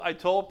I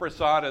told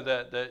Prasanna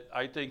that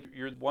I think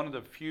you're one of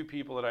the few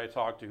people that I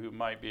talk to who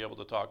might be able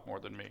to talk more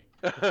than me,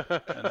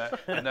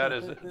 and that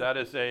is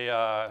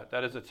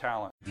a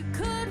talent. You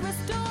could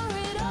restore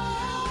it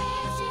all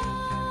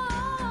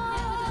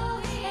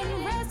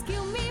and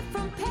rescue me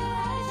from pain.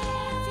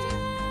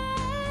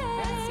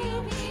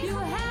 You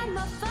had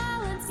my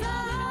fallen side.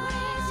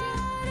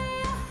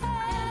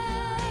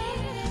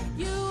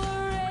 You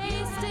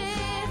erased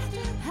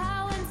it.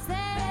 How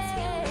insane.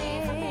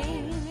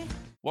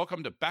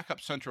 Welcome to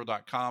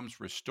BackupCentral.com's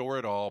Restore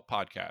It All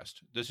podcast.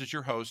 This is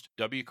your host,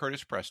 W.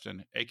 Curtis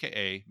Preston,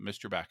 aka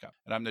Mr. Backup,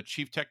 and I'm the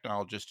Chief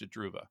Technologist at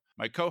Druva.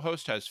 My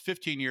co-host has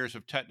 15 years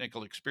of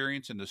technical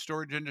experience in the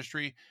storage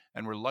industry,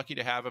 and we're lucky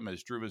to have him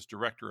as Druva's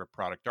Director of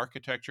Product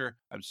Architecture.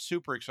 I'm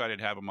super excited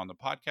to have him on the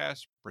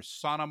podcast,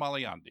 Prasanna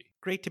Malaiyandi.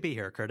 Great to be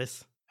here,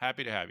 Curtis.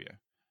 Happy to have you.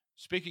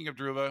 Speaking of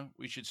Druva,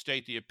 we should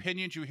state the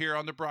opinions you hear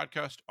on the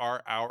broadcast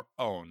are our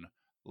own.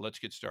 Let's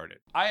get started.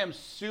 I am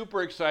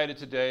super excited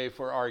today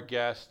for our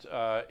guest.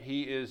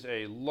 He is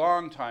a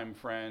longtime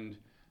friend,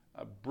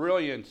 a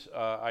brilliant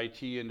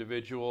IT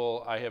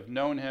individual. I have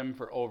known him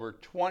for over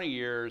 20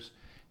 years.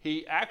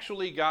 He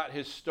actually got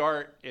his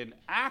start in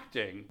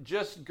acting.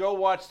 Just go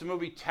watch the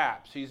movie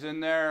Taps. He's in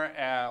there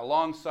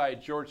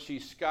alongside George C.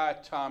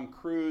 Scott, Tom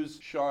Cruise,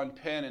 Sean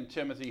Penn, and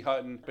Timothy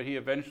Hutton. But he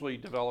eventually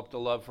developed a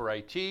love for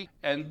IT.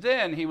 And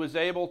then he was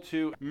able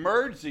to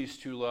merge these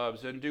two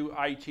loves and do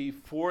IT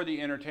for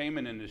the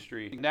entertainment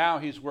industry. Now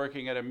he's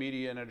working at a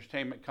media and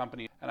entertainment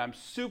company. And I'm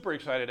super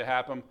excited to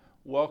have him.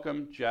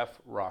 Welcome, Jeff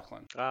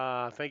Rockland.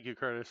 Thank you,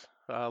 Curtis.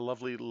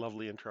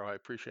 Lovely intro. I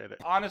appreciate it.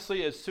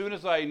 Honestly, as soon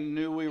as I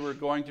knew we were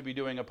going to be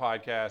doing a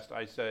podcast,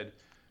 I said,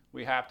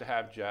 we have to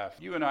have Jeff.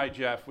 You and I,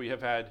 Jeff, we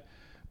have had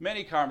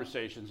many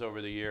conversations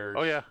over the years.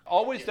 Oh, yeah.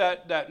 Always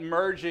that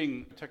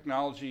merging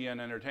technology and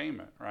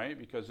entertainment, right?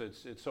 Because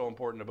it's so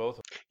important to both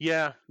of them.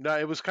 Yeah, no,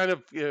 it was kind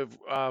of,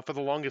 for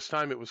the longest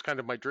time, it was kind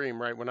of my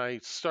dream, right? When I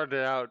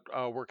started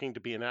out working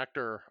to be an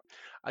actor,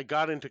 I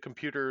got into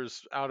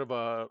computers out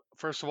of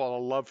first of all,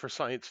 a love for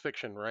science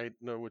fiction, right?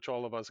 Which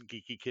all of us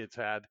geeky kids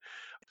had.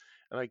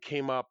 And I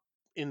came up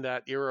in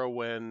that era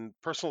when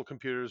personal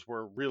computers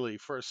were really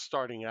first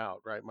starting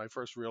out, right? My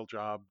first real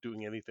job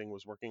doing anything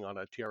was working on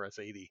a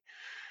TRS-80.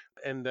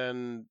 And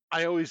then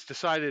I always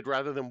decided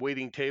rather than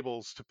waiting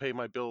tables to pay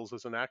my bills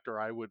as an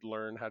actor, I would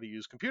learn how to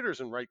use computers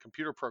and write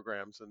computer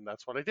programs. And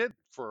that's what I did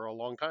for a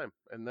long time.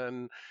 And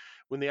then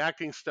when the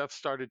acting stuff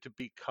started to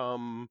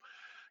become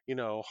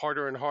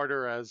harder and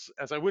harder as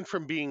I went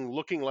from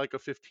looking like a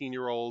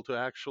 15-year-old to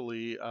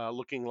actually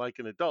looking like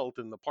an adult,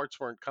 and the parts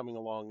weren't coming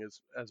along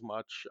as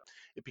much.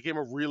 It became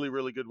a really,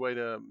 really good way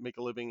to make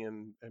a living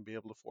and be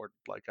able to afford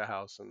like a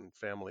house and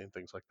family and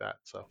things like that.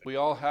 So we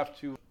all have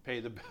to pay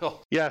the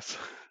bill. Yes,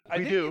 I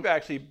think you've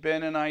actually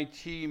been in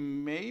IT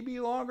maybe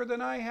longer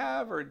than I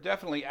have, or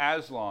definitely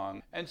as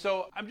long. And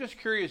so I'm just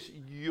curious,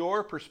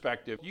 your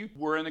perspective. You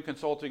were in the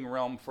consulting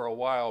realm for a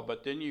while,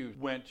 but then you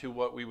went to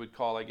what we would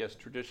call, I guess,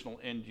 traditional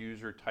end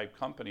user type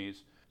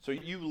companies. So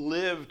you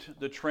lived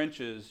the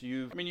trenches.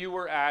 You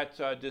were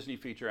at Disney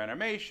Feature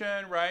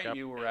Animation, right? Yep.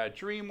 You were at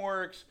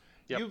DreamWorks.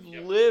 Yep. You've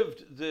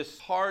lived this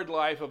hard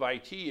life of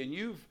IT, and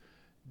you've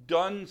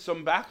done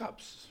some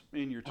backups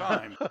in your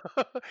time.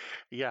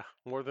 Yeah,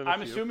 more than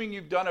I'm assuming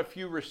you've done a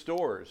few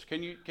restores.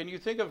 Can you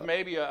think of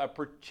maybe a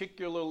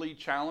particularly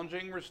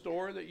challenging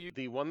restore that you?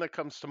 The one that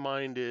comes to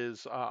mind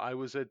is I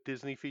was at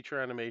Disney Feature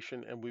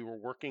Animation and we were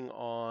working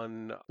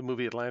on the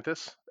movie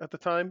Atlantis at the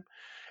time.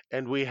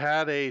 And we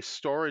had a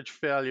storage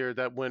failure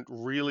that went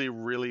really,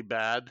 really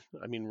bad.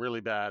 I mean,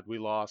 really bad. We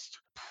lost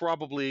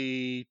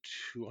probably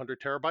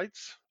 200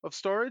 terabytes of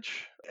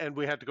storage, and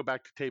we had to go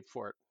back to tape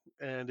for it.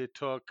 And it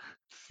took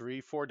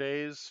 3-4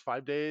 days,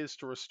 5 days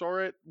to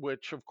restore it,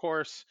 which of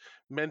course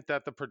meant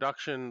that the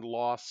production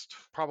lost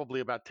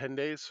probably about 10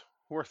 days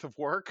worth of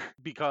work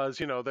because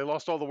they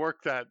lost all the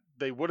work that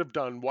they would have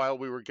done while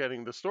we were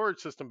getting the storage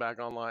system back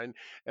online,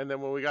 and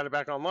then when we got it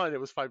back online it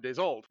was 5 days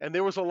old. And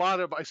there was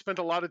I spent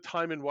a lot of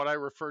time in what I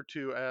refer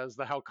to as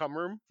the how come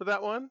room for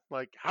that one.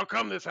 Like, how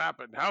come this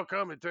happened? How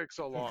come it took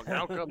so long?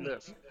 How come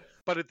this?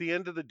 But at the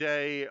end of the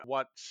day,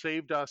 what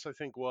saved us, I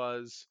think,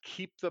 was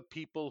keep the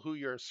people who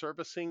you're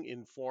servicing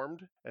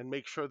informed and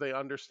make sure they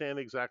understand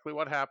exactly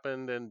what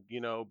happened, and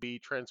be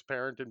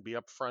transparent and be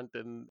upfront.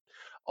 And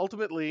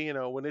ultimately,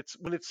 when it's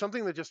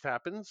something that just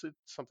happens, it's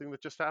something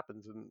that just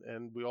happens,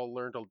 and we all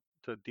learn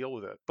to deal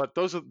with it. But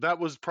that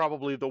was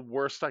probably the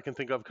worst I can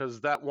think of, because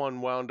that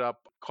one wound up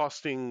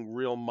costing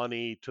real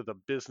money to the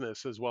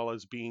business as well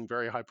as being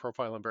very high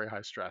profile and very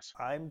high stress.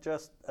 I'm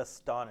just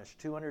astonished.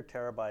 200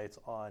 terabytes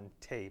on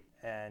tape,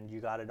 and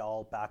you got it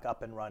all back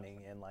up and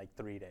running in like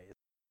 3 days.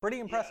 Pretty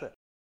impressive.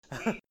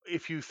 Yeah.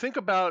 if you think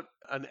about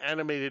an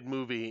animated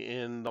movie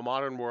in the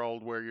modern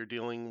world where you're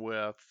dealing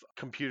with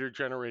computer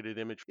generated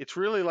image, it's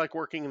really like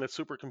working in a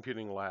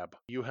supercomputing lab.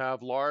 You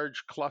have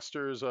large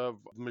clusters of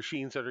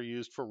machines that are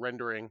used for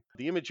rendering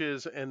the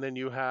images, and then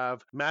you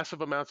have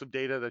massive amounts of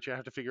data that you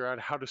have to figure out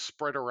how to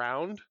spread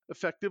around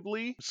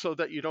effectively so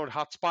that you don't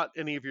hotspot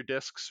any of your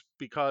disks.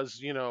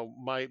 Because,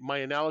 my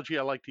analogy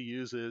I like to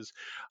use is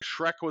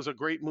Shrek was a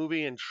great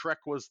movie, and Shrek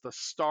was the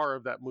star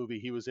of that movie.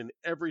 He was in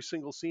every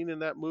single scene in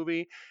that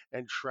movie,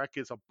 and Shrek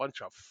is a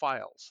bunch of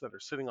files that are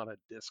sitting on a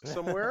disk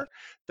somewhere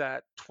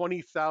that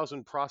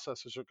 20,000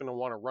 processors are going to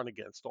want to run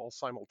against all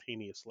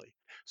simultaneously.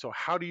 So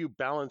how do you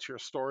balance your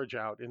storage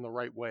out in the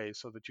right way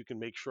so that you can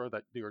make sure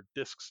that your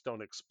disks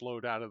don't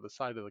explode out of the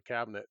side of the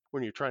cabinet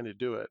when you're trying to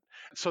do it?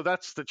 So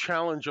that's the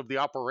challenge of the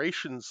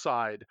operations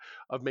side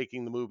of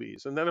making the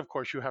movies. And then, of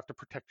course, you have to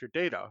protect your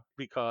data,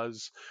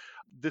 because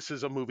this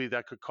is a movie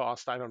that could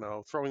cost, I don't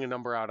know, throwing a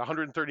number out,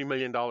 $130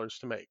 million to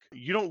make.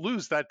 You don't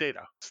lose that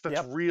data.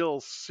 That's Yep.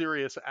 real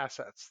serious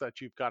assets that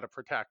you've got to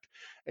protect,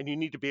 and you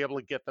need to be able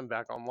to get them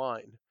back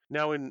online.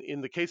 Now,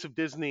 in the case of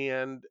Disney,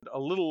 and a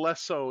little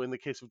less so in the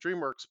case of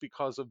DreamWorks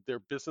because of their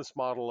business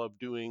model of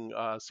doing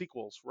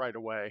sequels right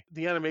away,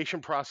 the animation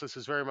process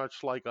is very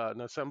much like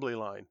an assembly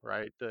line,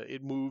 right?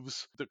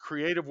 The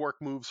creative work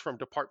moves from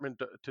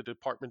department to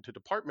department to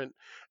department,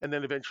 and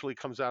then eventually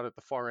comes out at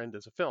the far end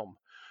as a film.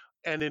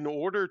 And in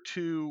order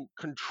to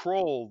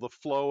control the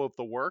flow of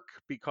the work,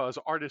 because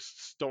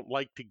artists don't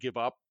like to give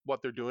up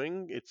what they're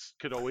doing, it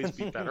could always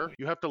be better.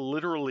 You have to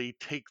literally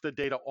take the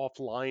data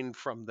offline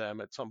from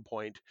them at some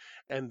point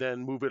and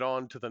then move it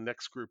on to the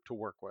next group to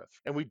work with.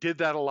 And we did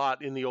that a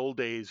lot in the old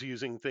days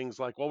using things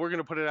like, well, we're going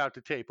to put it out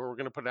to tape, or we're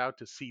going to put it out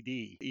to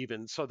CD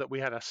even, so that we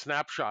had a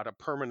snapshot, a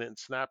permanent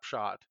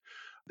snapshot,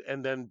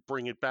 and then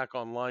bring it back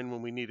online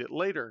when we need it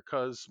later,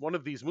 because one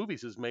of these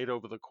movies is made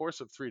over the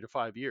course of 3 to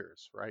 5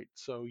 years, right?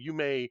 So you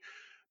may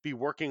be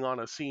working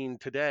on a scene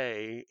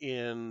today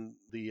in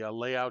the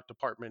layout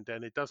department,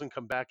 and it doesn't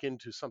come back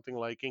into something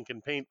like ink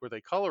and paint where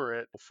they color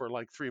it for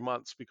like 3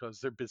 months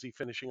because they're busy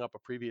finishing up a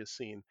previous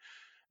scene.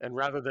 And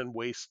rather than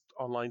waste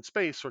online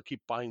space or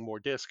keep buying more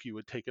disk, you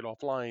would take it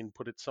offline,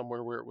 put it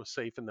somewhere where it was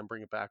safe, and then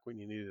bring it back when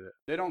you needed it.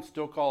 They don't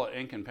still call it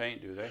ink and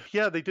paint, do they?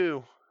 Yeah, they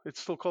do. It's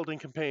still called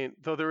ink and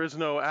paint, though there is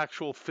no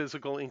actual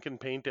physical ink and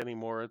paint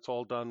anymore. It's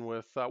all done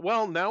with,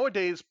 well,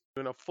 nowadays,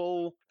 in a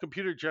full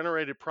computer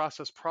generated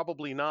process,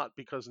 probably not,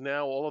 because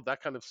now all of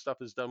that kind of stuff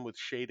is done with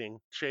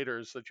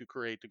shaders that you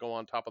create to go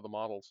on top of the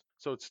models.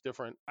 So it's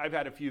different. I've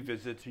had a few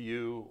visits to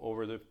you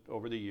over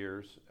the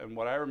years, and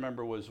what I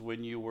remember was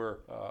when you were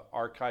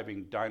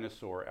archiving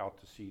Dinosaur out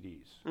to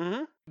CDs.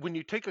 Mm-hmm. When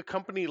you take a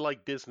company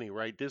like Disney,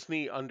 right?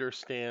 Disney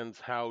understands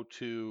how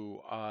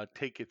to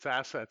take its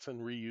assets and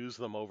reuse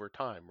them over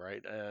time,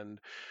 right? And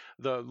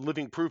the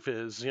living proof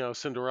is,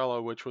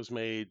 Cinderella, which was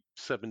made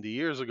 70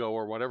 years ago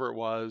or whatever it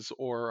was,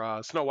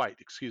 or Snow White,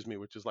 excuse me,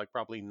 which is like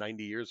probably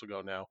 90 years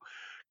ago now,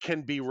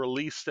 can be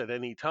released at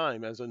any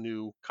time as a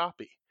new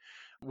copy.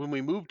 When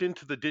we moved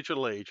into the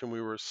digital age and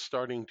we were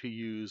starting to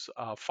use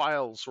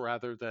files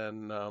rather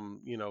than,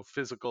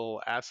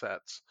 physical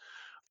assets,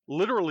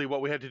 literally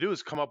what we had to do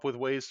is come up with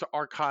ways to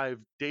archive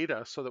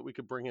data so that we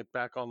could bring it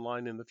back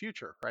online in the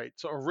future, right?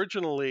 So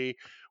originally,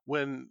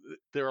 when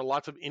there are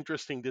lots of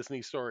interesting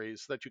Disney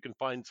stories that you can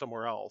find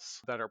somewhere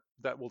else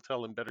that will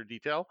tell in better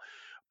detail,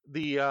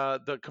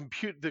 the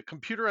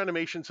computer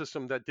animation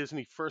system that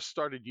Disney first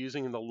started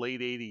using in the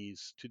late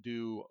 80s to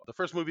do the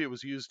first movie it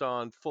was used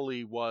on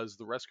fully was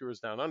The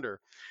Rescuers Down Under,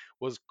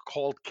 was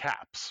called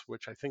CAPS,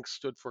 which I think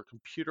stood for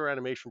Computer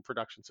Animation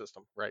Production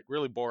System, right?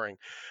 Really boring.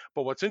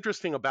 But what's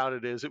interesting about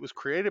it is it was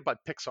created by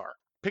Pixar.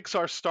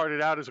 Pixar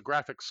started out as a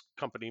graphics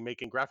company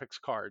making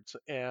graphics cards,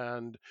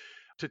 and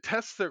to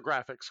test their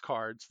graphics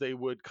cards, they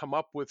would come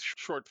up with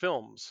short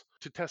films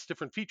to test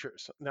different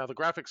features. Now, the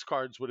graphics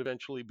cards would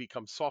eventually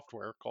become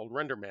software called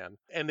RenderMan,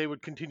 and they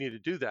would continue to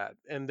do that.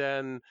 And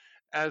then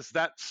as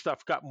that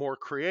stuff got more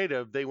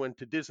creative, they went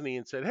to Disney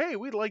and said, hey,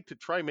 we'd like to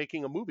try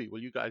making a movie. Will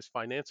you guys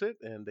finance it?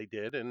 And they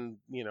did. And,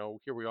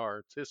 here we are.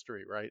 It's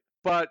history, right?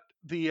 But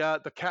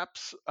the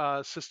CAPS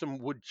system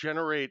would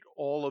generate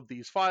all of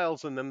these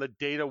files, and then the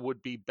data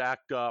would be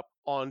backed up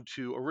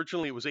onto,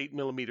 originally it was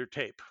 8mm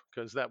tape,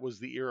 because that was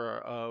the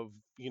era of,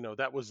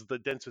 that was the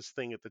densest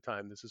thing at the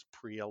time. This is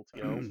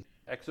pre-LTO.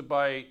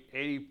 Exabyte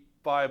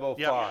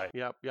 8505.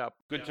 Yep.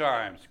 Good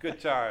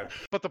times.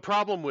 But the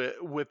problem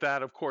with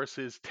that, of course,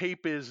 is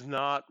tape is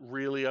not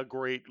really a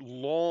great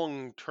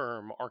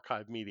long-term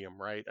archive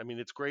medium, right? I mean,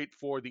 it's great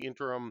for the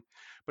interim,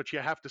 but you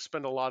have to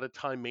spend a lot of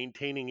time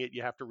maintaining it.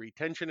 You have to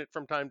retension it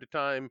from time to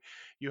time.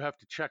 You have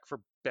to check for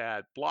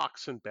bad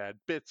blocks and bad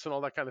bits and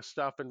all that kind of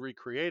stuff and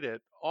recreate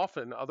it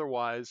often.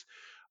 Otherwise,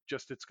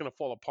 it's going to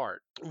fall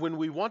apart. When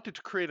we wanted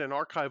to create an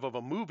archive of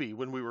a movie,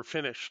 when we were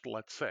finished,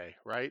 let's say,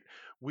 right,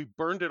 we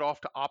burned it off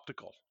to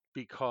optical,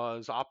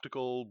 because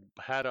optical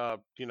had a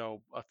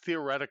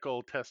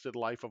theoretical tested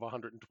life of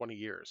 120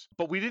 years.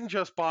 But we didn't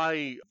just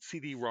buy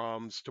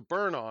CD-ROMs to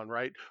burn on,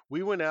 right?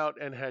 We went out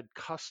and had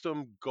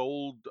custom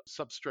gold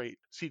substrate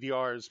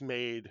CDRs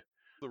made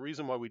The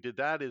reason why we did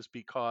that is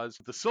because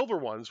the silver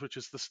ones, which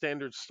is the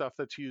standard stuff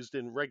that's used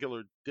in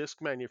regular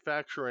disc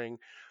manufacturing,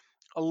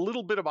 a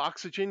little bit of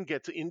oxygen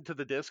gets into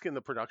the disc in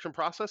the production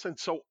process. And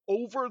so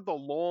over the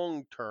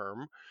long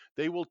term,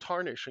 they will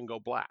tarnish and go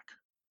black,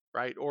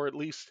 right? Or at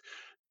least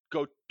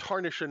go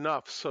tarnish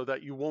enough so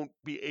that you won't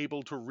be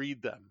able to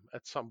read them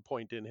at some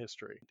point in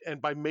history.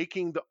 And by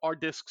making our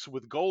discs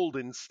with gold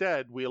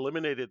instead, we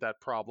eliminated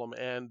that problem,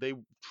 and they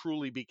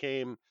truly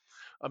became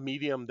a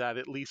medium that,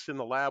 at least in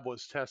the lab,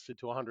 was tested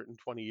to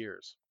 120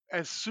 years.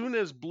 As soon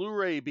as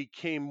Blu-ray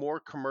became more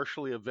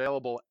commercially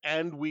available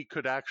and we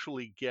could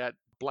actually get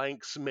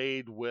blanks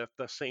made with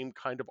the same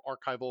kind of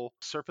archival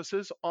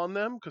surfaces on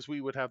them, because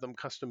we would have them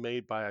custom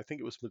made by, I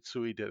think it was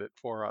Mitsui did it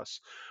for us.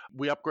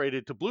 We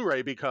upgraded to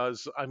Blu-ray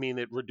because, I mean,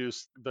 it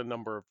reduced the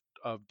number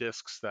of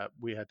discs that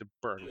we had to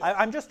burn.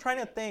 I'm just trying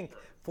to think,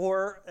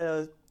 for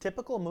a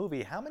typical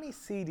movie, how many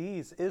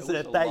CDs is was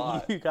it a that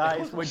lot. you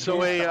guys would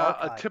So use to a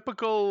archive?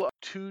 typical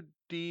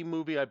 2D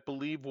movie, I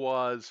believe,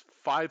 was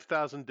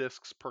 5,000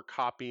 discs per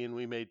copy, and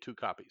we made 2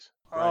 copies.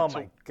 Oh So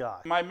my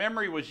God. My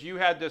memory was you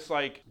had this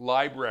like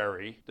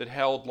library that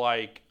held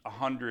like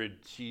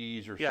 100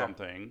 CDs or Yeah.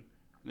 something. And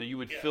then you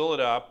would fill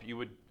it up.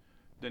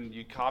 Then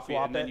you'd copy it,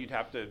 Swap and then it. you'd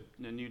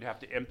have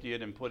to empty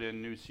it and put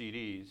in new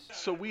CDs.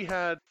 So we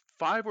had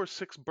 5 or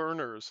 6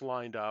 burners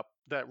lined up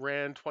that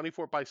ran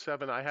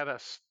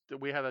 24/7.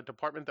 We had a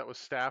department that was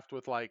staffed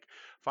with like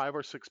 5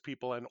 or 6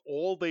 people, and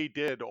all they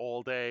did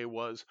all day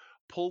was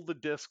pull the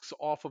discs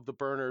off of the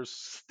burners,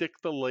 stick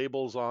the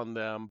labels on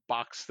them,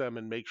 box them,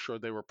 and make sure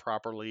they were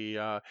properly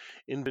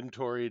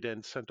inventoried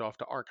and sent off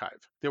to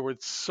archive. There were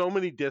so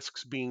many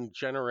discs being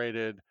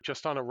generated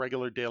just on a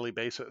regular daily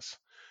basis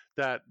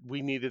that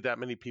we needed that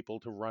many people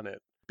to run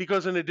it.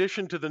 Because in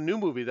addition to the new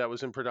movie that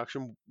was in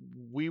production,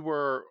 we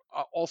were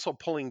also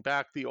pulling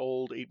back the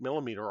old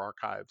 8mm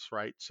archives,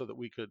 right, so that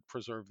we could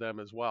preserve them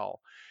as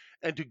well.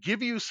 And to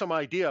give you some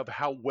idea of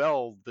how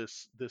well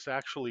this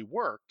actually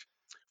worked,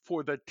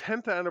 for the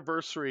 10th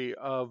anniversary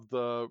of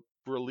the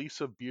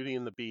release of Beauty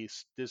and the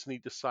Beast, Disney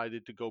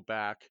decided to go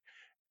back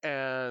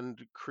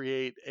and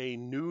create a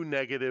new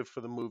negative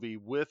for the movie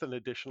with an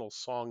additional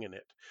song in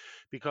it,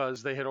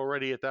 because they had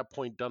already at that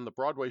point done the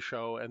Broadway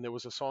show, and there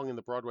was a song in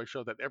the Broadway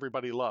show that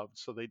everybody loved,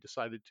 so they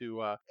decided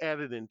to add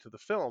it into the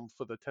film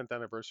for the 10th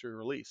anniversary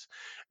release.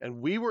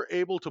 And we were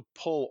able to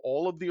pull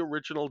all of the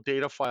original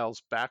data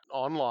files back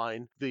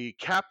online. The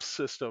CAP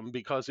system,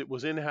 because it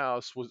was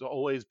in-house, was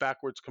always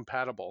backwards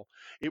compatible.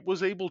 It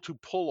was able to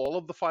pull all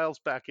of the files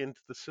back into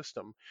the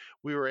system.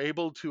 We were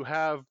able to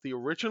have the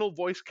original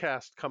voice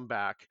cast come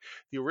back,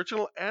 the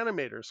original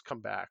animators come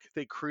back.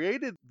 They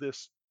created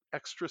this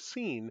extra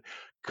scene,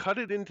 cut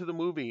it into the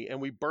movie,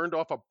 and we burned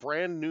off a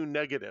brand new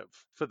negative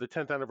for the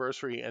 10th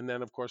anniversary, and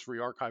then, of course,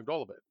 re-archived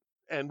all of it.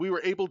 And we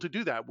were able to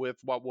do that with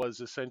what was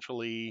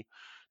essentially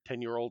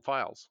 10-year-old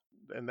files,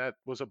 and that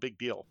was a big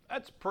deal.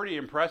 That's pretty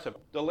impressive.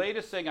 The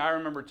latest thing I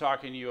remember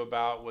talking to you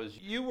about was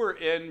you were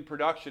in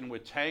production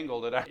with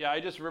Tangled, and I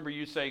just remember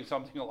you saying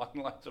something along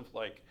the lines of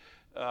like,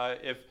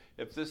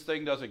 if this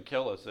thing doesn't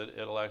kill us,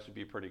 it'll actually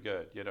be pretty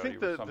good. You know, I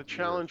think the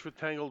challenge with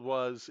Tangled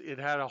was it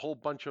had a whole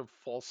bunch of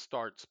false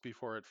starts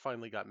before it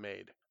finally got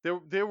made.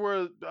 There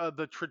were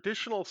the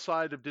traditional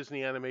side of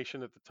Disney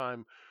animation at the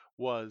time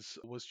was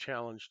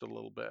challenged a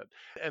little bit,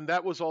 and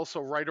that was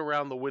also right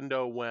around the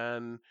window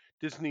when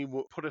Disney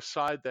put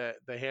aside the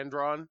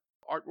hand-drawn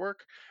artwork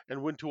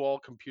and went to all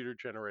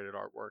computer-generated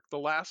artwork. The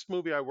last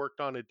movie I worked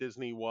on at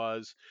Disney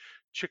was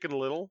Chicken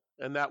Little,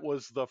 and that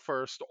was the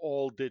first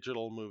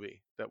all-digital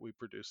movie that we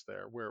produced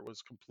there, where it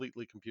was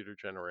completely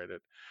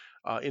computer-generated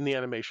in the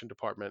animation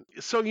department.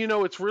 So, you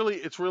know, it's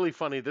really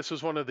funny. This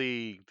was one of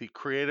the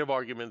creative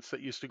arguments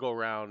that used to go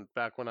around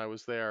back when I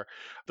was there.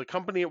 The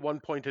company at one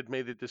point had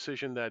made the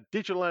decision that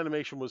digital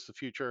animation was the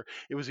future.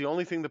 It was the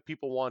only thing that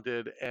people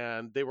wanted,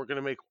 and they were going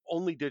to make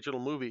only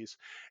digital movies.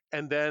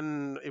 And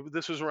then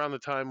this was around the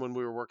time when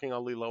we were working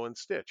on Lilo and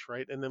Stitch,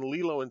 right? And then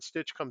Lilo and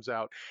Stitch comes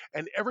out,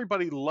 and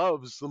everybody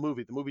loves the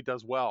movie. The movie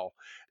does well.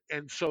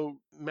 And so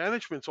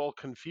management's all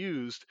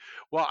confused.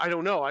 Well, I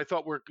don't know. I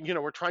thought we're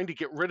trying to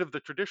get rid of the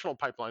traditional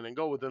pipeline and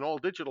go with an all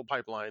digital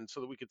pipeline so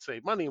that we could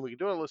save money and we could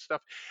do all this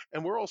stuff.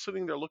 And we're all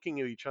sitting there looking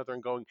at each other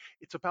and going,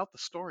 it's about the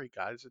story,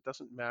 guys. It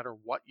doesn't matter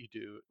what you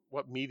do,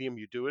 what medium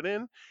you do it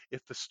in.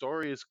 If the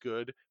story is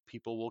good,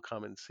 people will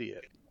come and see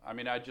it. I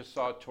mean, I just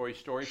saw Toy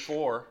Story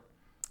 4.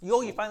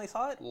 Yo, you finally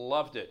saw it?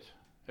 Loved it.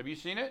 Have you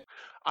seen it?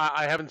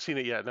 I haven't seen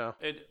it yet, no.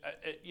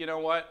 You know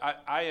what?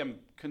 I am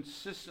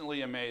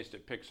consistently amazed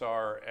at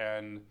Pixar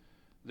and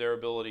their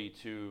ability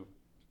to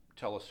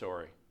tell a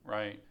story,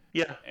 right?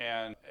 Yeah.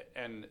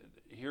 And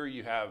here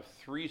you have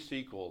 3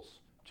 sequels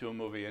to a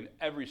movie, and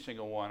every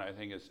single one I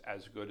think is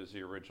as good as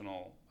the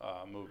original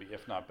movie,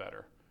 if not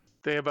better.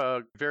 They have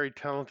a very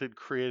talented,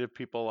 creative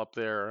people up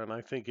there, and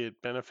I think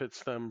it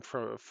benefits them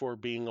for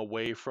being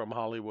away from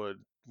Hollywood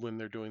when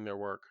they're doing their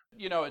work.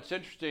 You know, it's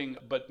interesting,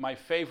 but my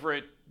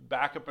favorite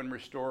backup and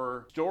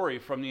restore story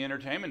from the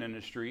entertainment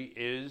industry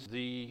is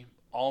the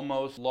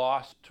almost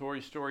lost Toy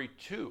Story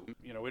 2.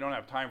 You know, we don't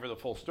have time for the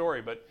full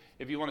story, but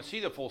if you want to see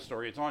the full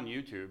story, it's on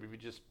YouTube. If you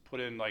just put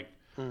in like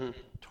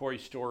Toy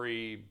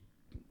Story,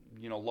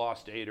 you know,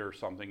 Lost 8 or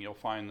something, you'll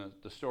find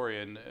the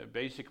story. And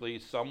basically,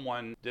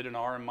 someone did an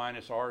R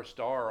minus R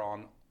star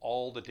on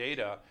all the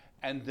data,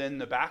 and then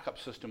the backup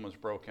system was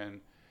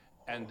broken.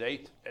 And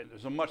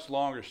there's a much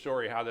longer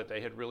story how that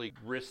they had really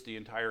risked the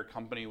entire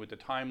company with the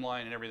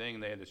timeline and everything.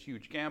 And they had this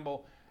huge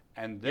gamble.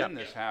 And then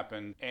this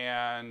happened.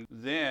 And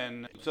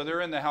then, so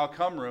they're in the how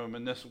come room,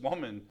 and this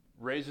woman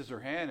raises her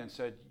hand and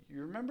said,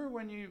 "You remember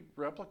when you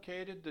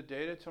replicated the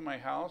data to my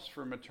house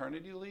for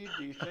maternity leave?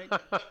 Do you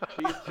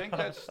think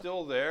that's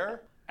still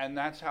there?" And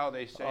that's how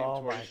they saved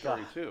Toy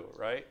Story 2,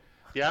 right?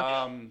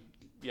 Yeah.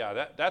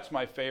 Yeah, that's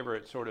my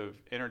favorite sort of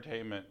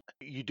entertainment.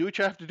 You do what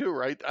you have to do,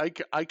 right?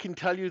 I can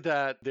tell you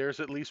that there's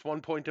at least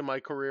one point in my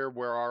career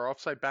where our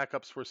offsite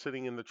backups were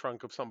sitting in the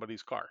trunk of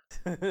somebody's car.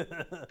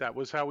 That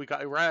was how we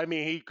got right. I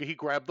mean, he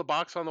grabbed the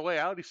box on the way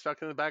out. He stuck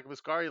it in the back of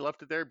his car. He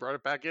left it there. He brought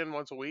it back in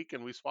once a week,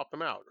 and we swapped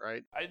them out,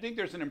 right? I think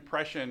there's an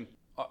impression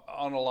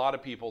on a lot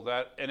of people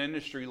that an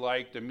industry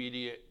like the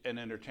media and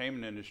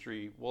entertainment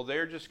industry, well,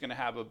 they're just going to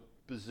have a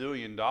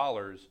bazillion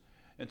dollars.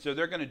 And so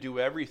they're going to do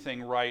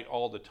everything right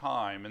all the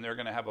time, and they're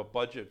going to have a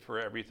budget for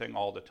everything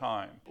all the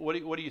time. What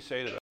do you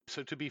say to that?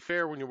 So to be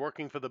fair, when you're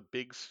working for the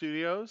big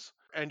studios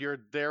and you're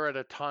there at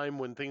a time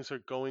when things are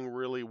going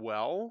really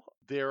well,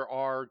 there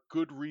are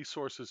good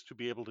resources to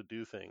be able to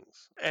do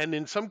things. And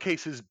in some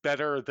cases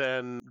better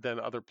than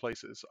other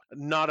places.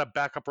 Not a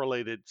backup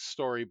related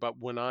story, but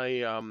when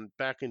I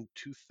back in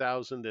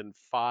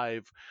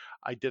 2005,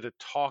 I did a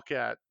talk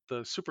at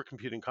the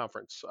supercomputing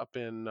conference up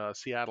in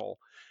Seattle.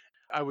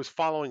 I was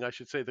following, I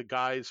should say, the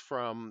guys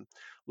from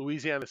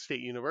Louisiana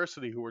State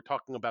University who were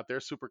talking about their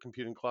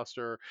supercomputing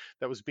cluster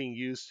that was being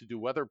used to do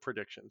weather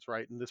predictions,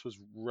 right? And this was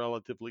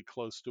relatively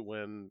close to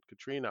when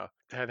Katrina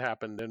had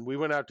happened. And we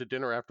went out to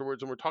dinner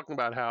afterwards and we're talking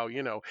about how,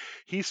 you know,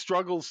 he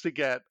struggles to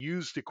get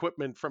used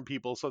equipment from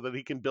people so that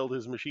he can build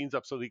his machines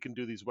up so that he can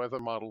do these weather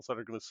models that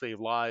are going to save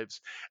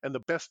lives. And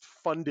the best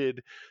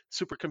funded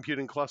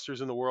supercomputing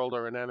clusters in the world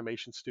are in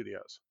animation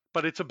studios.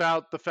 But it's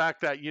about the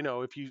fact that, you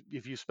know, if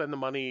you spend the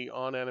money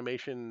on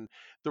animation,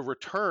 the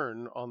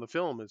return on the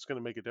film is going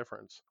to make a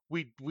difference.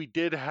 We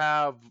did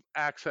have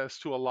access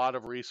to a lot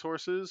of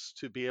resources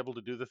to be able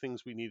to do the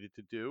things we needed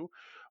to do.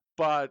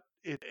 But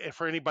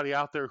for anybody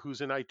out there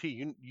who's in IT,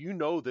 you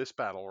know this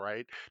battle,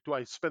 right? Do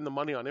I spend the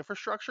money on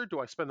infrastructure?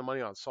 Do I spend the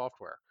money on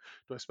software?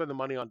 Do I spend the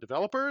money on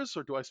developers,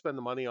 or do I spend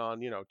the money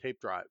on, you know,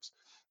 tape drives?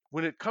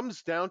 When it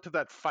comes down to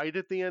that fight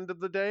at the end of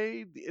the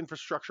day, the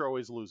infrastructure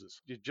always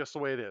loses, just the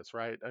way it is,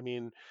 right? I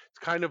mean, it's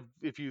kind of,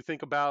 if you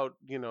think about,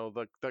 you know,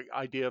 the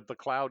idea of the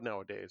cloud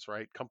nowadays,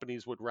 right?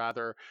 Companies would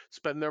rather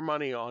spend their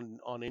money on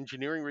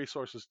engineering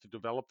resources to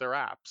develop their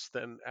apps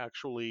than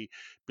actually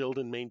build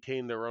and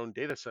maintain their own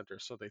data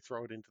centers, so they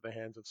throw it into the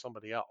hands of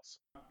somebody else.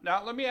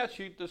 Now, let me ask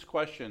you this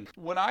question.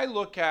 When I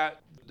look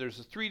at, there's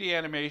the 3D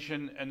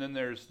animation, and then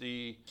there's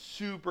the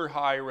super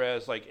high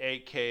res, like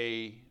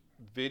 8K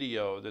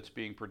video that's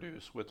being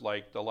produced with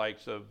like the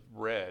likes of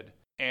Red.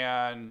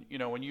 And, you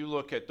know, when you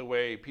look at the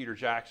way Peter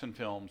Jackson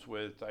films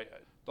with,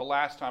 the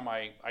last time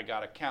I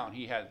got a count,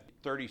 he had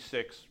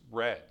 36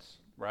 Reds,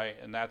 right?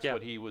 And that's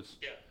what he was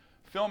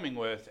filming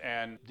with,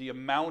 and the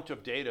amount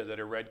of data that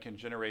a Red can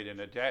generate in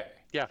a day.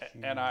 Yeah.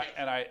 And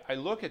I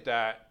look at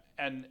that,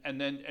 and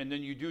then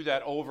you do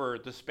that over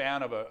the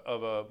span of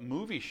a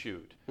movie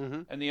shoot.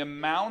 And the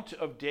amount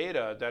of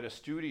data that a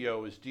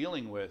studio is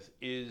dealing with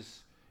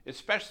is,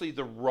 especially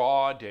the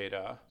raw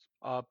data,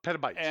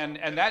 petabytes,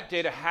 and that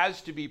data has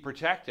to be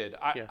protected.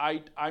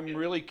 I'm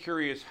really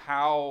curious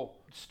how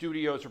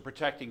studios are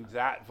protecting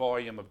that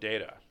volume of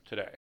data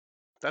today.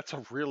 That's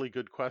a really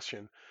good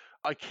question.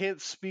 I can't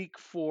speak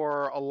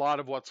for a lot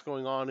of what's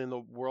going on in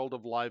the world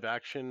of live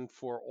action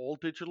for all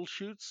digital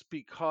shoots,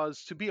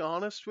 because to be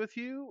honest with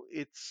you,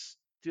 it's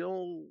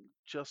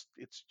just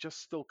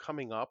still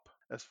coming up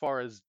as far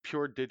as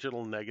pure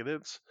digital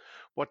negatives.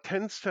 What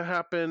tends to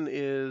happen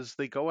is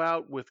they go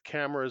out with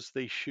cameras,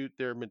 they shoot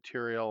their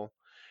material,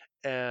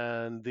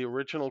 and the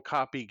original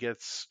copy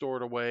gets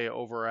stored away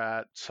over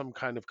at some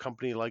kind of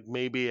company, like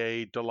maybe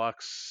a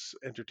Deluxe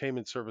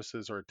Entertainment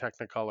Services or a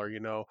Technicolor, you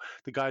know,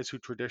 the guys who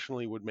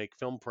traditionally would make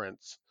film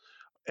prints.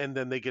 And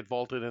then they get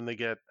vaulted and they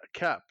get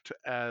kept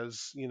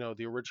as, you know,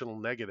 the original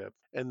negative.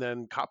 And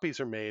then copies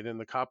are made, and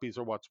the copies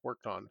are what's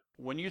worked on.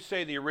 When you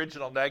say the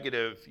original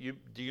negative,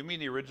 do you mean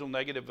the original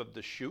negative of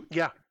the shoot?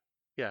 Yeah.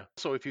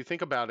 So if you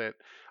think about it,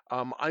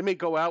 I may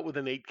go out with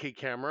an 8K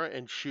camera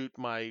and shoot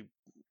my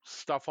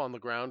stuff on the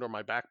ground or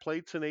my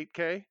backplates in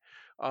 8K.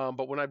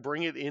 But when I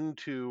bring it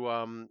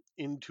into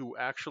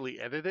actually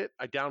edit it,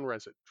 I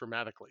down-res it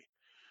dramatically.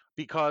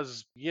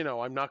 Because, you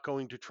know, I'm not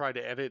going to try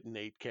to edit in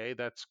 8K.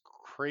 That's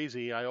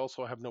crazy, I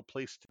also have no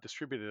place to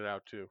distribute it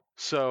out to.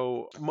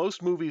 So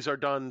most movies are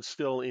done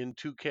still in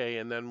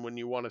 2K, and then when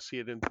you want to see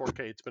it in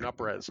 4K, it's been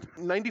up-resed.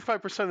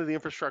 95% of the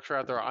infrastructure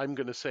out there, I'm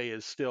going to say,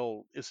 is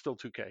still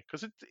 2K,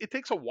 because it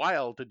takes a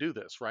while to do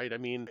this, right? I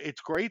mean,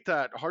 it's great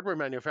that hardware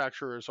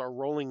manufacturers are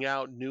rolling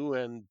out new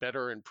and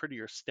better and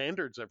prettier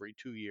standards every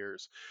 2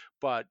 years,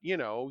 but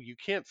you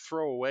can't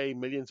throw away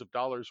millions of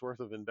dollars worth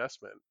of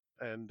investment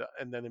and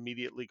then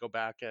immediately go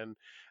back and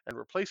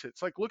replace it.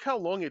 It's like, look how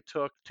long it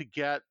took to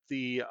get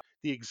the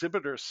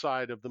exhibitor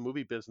side of the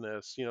movie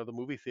business, the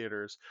movie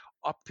theaters,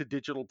 up to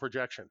digital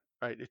projection,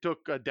 right? It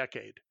took a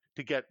decade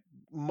to get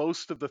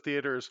most of the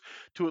theaters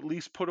to at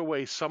least put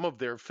away some of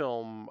their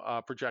film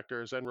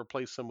projectors and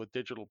replace them with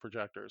digital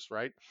projectors,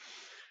 right?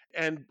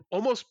 And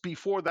almost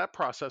before that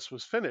process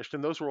was finished,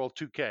 and those were all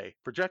 2K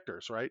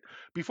projectors, right?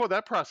 Before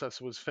that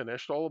process was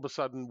finished, all of a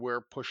sudden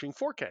we're pushing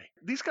 4K.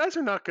 These guys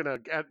are not going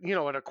to, at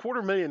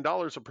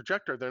 $250,000 a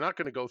projector, they're not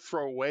going to go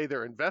throw away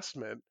their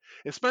investment,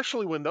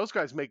 especially when those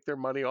guys make their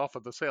money off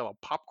of the sale of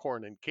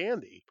popcorn and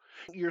candy.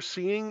 You're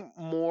starting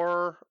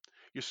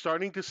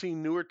to see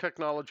newer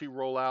technology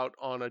roll out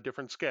on a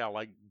different scale,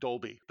 like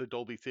the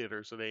Dolby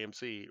theaters at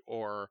AMC,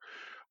 or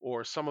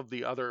some of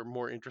the other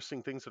more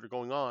interesting things that are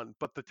going on.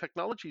 But the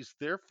technologies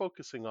they're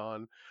focusing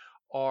on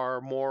are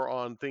more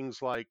on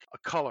things like a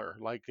color,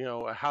 like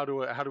how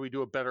do we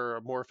do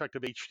a more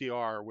effective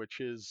HDR, which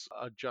is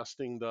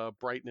adjusting the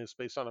brightness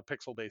based on a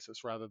pixel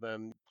basis rather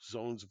than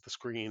zones of the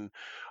screen,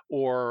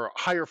 or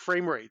higher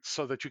frame rates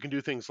so that you can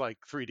do things like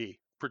 3D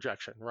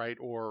projection, right?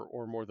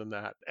 Or more than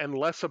that, and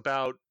less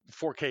about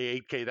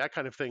 4K, 8K, that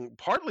kind of thing.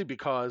 Partly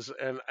because,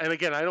 and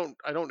again, I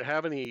don't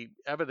have any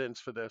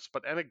evidence for this,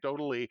 but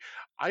anecdotally,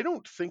 I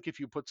don't think if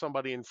you put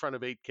somebody in front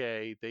of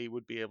 8K, they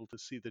would be able to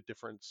see the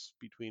difference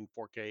between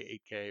 4K,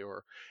 8K,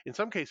 or in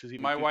some cases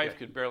even My 2K. wife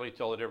could barely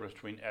tell the difference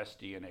between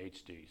SD and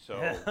HD. So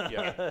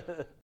yeah.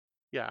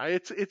 Yeah,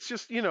 it's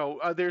just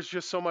there's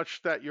just so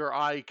much that your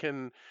eye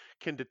can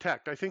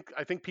detect. I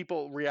think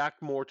people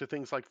react more to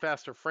things like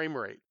faster frame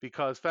rate,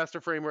 because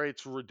faster frame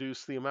rates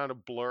reduce the amount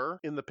of blur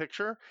in the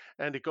picture,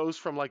 and it goes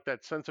from like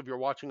that sense of you're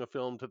watching a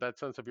film to that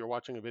sense of you're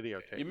watching a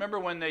videotape. You remember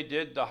when they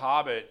did The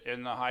Hobbit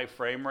in the high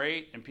frame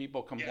rate and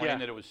people complained Yeah.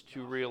 that it was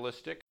too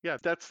realistic? Yeah,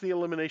 that's the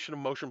elimination of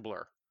motion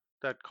blur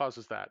that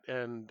causes that.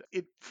 And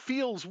it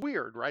feels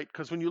weird, right?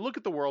 Because when you look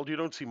at the world, you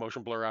don't see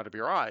motion blur out of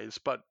your eyes,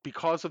 but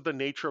because of the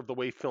nature of the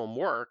way film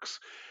works,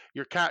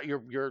 you're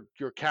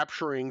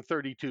capturing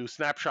 32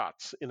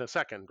 snapshots in a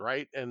second,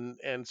 right?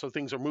 And so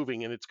things are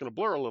moving and it's going to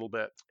blur a little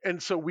bit.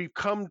 And so we've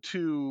come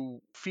to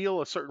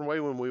feel a certain way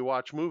when we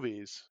watch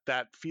movies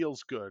that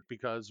feels good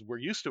because we're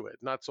used to it,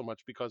 not so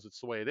much because it's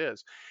the way it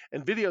is.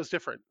 And video is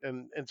different.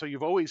 And so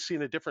you've always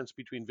seen a difference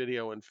between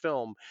video and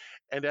film.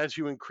 And as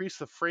you increase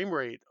the frame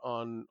rate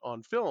on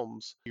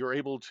films, you're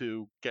able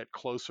to get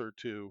closer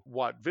to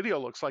what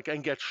video looks like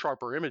and get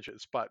sharper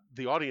images. But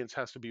the audience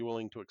has to be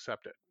willing to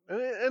accept it.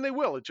 And they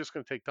will. It's just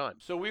going to take time.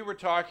 So we were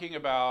talking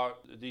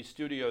about these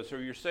studios. So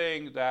you're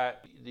saying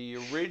that the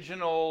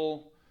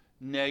original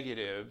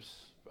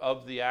negatives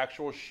of the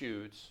actual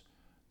shoots,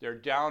 they're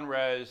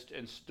down-resed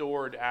and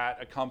stored at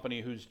a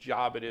company whose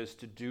job it is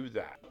to do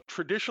that.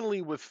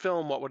 Traditionally with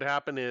film, what would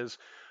happen is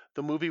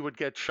the movie would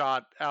get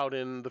shot out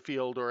in the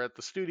field or at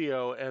the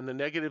studio, and the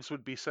negatives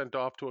would be sent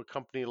off to a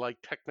company like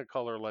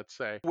Technicolor, let's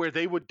say, where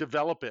they would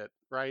develop it,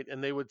 right?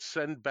 And they would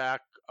send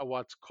back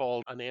what's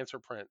called an answer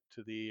print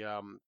to the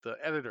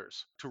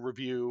editors to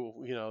review,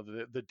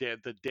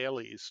 the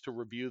dailies, to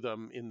review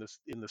them in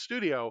the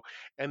studio,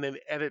 and then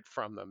edit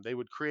from them. They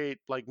would create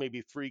like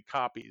maybe 3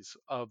 copies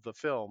of the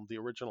film, the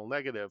original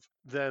negative.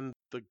 Then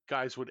the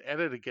guys would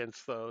edit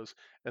against those,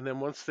 and then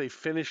once they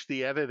finished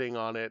the editing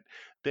on it,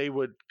 they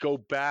would go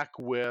back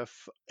with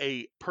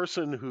a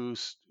person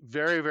who's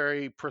very,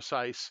 very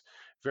precise,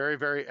 very,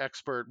 very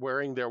expert,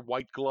 wearing their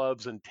white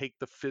gloves, and take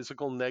the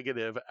physical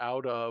negative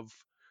out of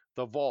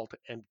the vault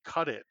and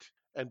cut it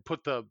and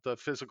put the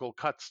physical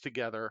cuts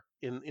together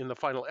in the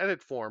final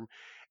edit form.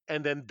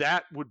 And then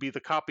that would be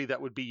the copy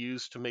that would be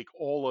used to make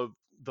all of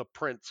the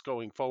prints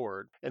going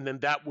forward. And then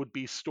that would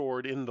be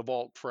stored in the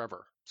vault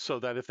forever, so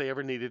that if they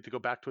ever needed to go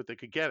back to it, they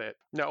could get it.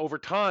 Now, over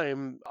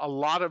time, a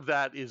lot of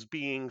that is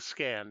being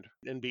scanned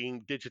and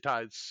being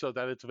digitized so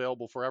that it's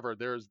available forever.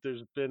 There's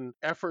been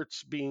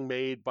efforts being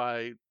made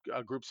by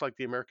groups like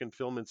the American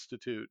Film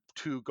Institute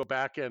to go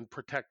back and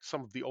protect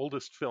some of the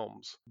oldest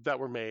films that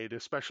were made,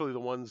 especially the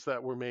ones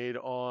that were made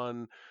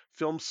on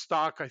film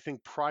stock, I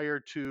think, prior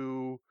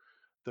to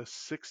the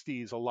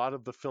 60s. A lot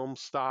of the film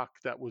stock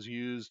that was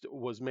used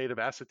was made of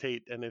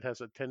acetate, and it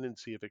has a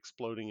tendency of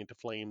exploding into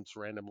flames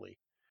randomly.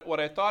 What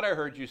I thought I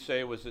heard you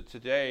say was that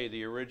today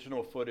the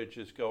original footage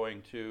is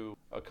going to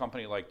a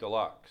company like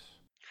Deluxe.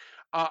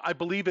 I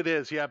believe it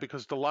is, yeah,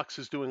 because Deluxe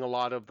is doing a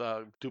lot of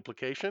the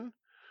duplication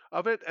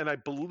of it, and I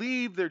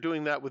believe they're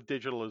doing that with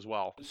digital as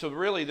well. So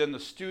really then the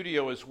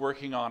studio is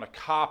working on a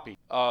copy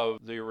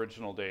of the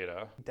original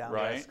data,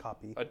 right?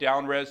 Copy. A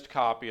down-resed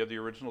copy of the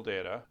original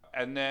data.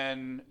 And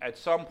then at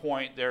some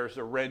point there's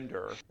a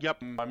render.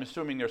 Yep. I'm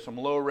assuming there's some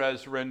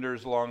low-res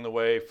renders along the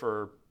way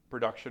for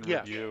production Yeah.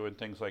 review and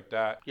things like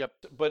that. Yep.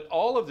 But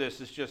all of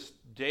this is just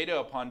data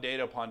upon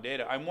data upon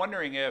data. I'm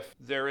wondering if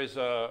there is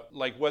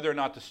whether or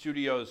not the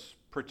studios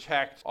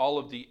protect all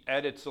of the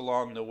edits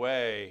along the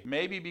way.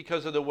 Maybe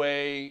because of the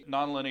way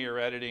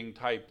nonlinear editing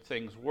type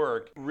things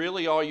work,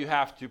 really all you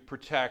have to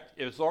protect,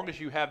 as long as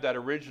you have that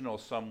original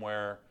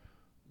somewhere,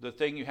 the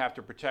thing you have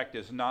to protect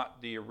is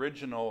not the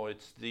original,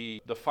 it's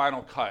the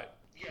final cut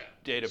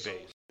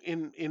database.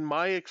 In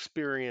my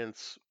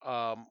experience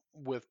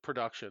with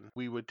production,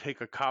 we would take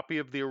a copy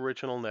of the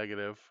original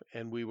negative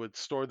and we would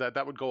store that.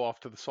 That would go off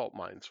to the salt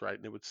mines, right?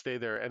 And it would stay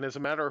there. And as a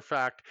matter of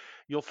fact,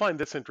 you'll find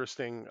this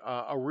interesting.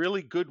 A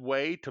really good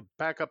way to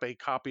back up a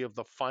copy of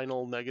the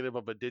final negative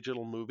of a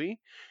digital movie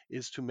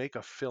is to make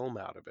a film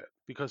out of it.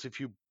 Because if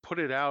you put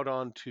it out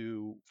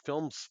onto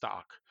film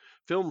stock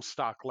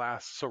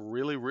lasts a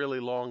really,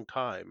 really long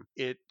time.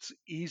 It's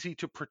easy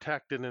to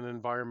protect in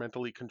an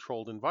environmentally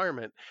controlled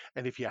environment.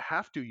 And if you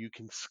have to, you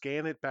can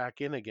scan it back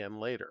in again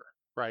later,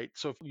 right?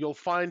 So you'll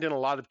find in a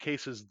lot of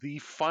cases, the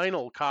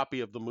final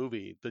copy of the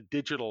movie, the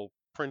digital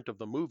print of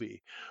the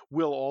movie,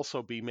 will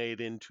also be made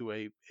into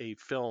a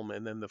film,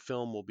 and then the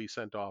film will be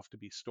sent off to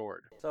be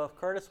stored. So if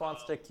Curtis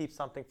wants to keep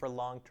something for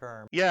long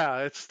term,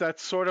 Yeah,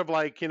 that's sort of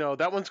like,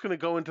 that one's going to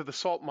go into the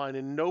salt mine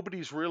and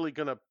nobody's really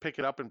going to pick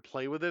it up and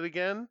play with it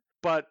again.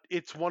 But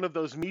it's one of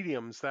those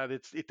mediums that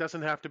it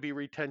doesn't have to be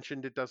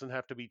retentioned. It doesn't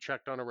have to be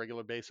checked on a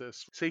regular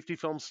basis. Safety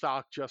film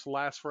stock just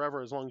lasts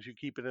forever as long as you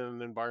keep it in an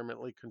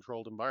environmentally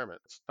controlled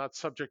environment. It's not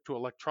subject to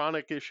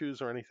electronic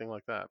issues or anything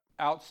like that.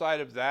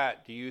 Outside of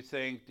that, do you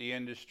think the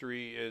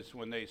industry is,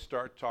 when they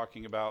start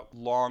talking about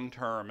long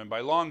term, and by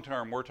long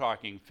term we're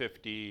talking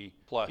 50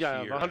 plus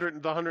Yeah, years?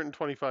 the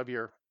 125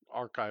 year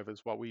archive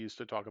is what we used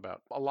to talk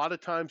about. A lot of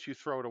times you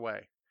throw it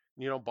away.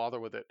 You don't bother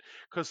with it.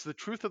 Because the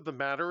truth of the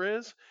matter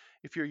is,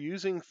 if you're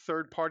using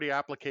third-party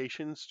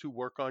applications to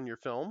work on your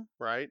film,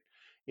 right,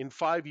 in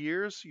 5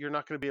 years, you're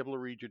not going to be able to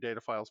read your data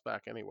files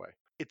back anyway.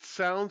 It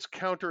sounds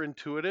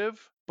counterintuitive,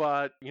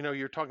 but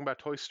you're talking about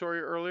Toy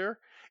Story earlier.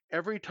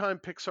 Every time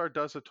Pixar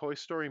does a Toy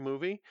Story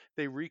movie,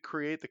 they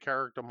recreate the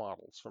character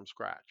models from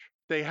scratch.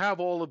 They have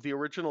all of the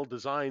original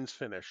designs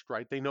finished,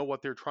 right? They know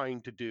what they're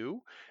trying to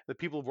do. The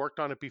people who've worked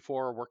on it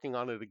before are working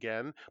on it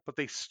again, but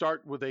they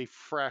start with a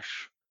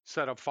fresh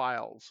set of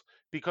files.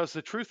 Because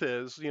the truth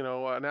is,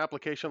 an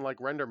application like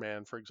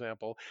RenderMan, for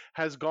example,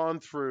 has gone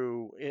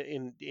through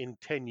in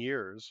 10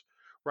 years,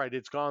 right?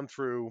 It's gone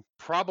through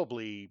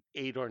probably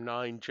 8 or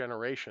 9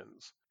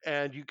 generations.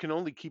 And you can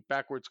only keep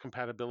backwards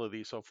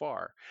compatibility so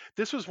far.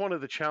 This was one of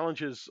the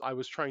challenges I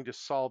was trying to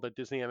solve at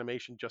Disney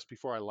Animation just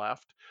before I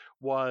left,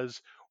 was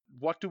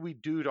what do we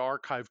do to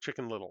archive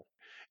Chicken Little?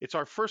 It's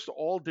our first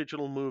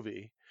all-digital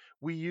movie.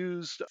 We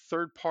used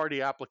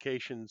third-party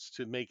applications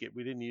to make it.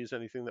 We didn't use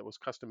anything that was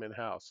custom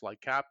in-house, like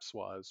CAPS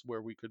was,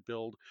 where we could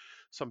build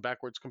some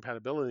backwards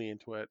compatibility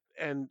into it.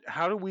 And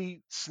how do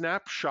we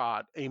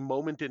snapshot a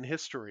moment in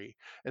history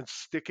and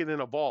stick it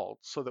in a vault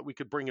so that we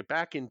could bring it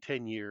back in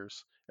 10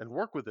 years and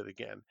work with it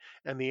again?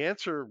 And the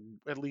answer,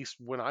 at least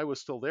when I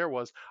was still there,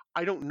 was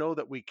I don't know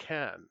that we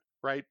can.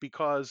 Right?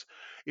 Because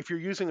if you're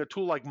using a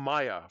tool like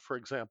Maya, for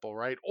example,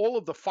 right, all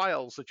of the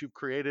files that you've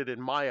created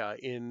in Maya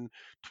in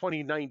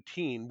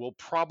 2019 will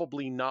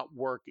probably not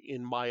work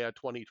in Maya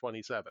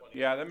 2027.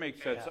 Yeah, that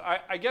makes sense.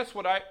 I guess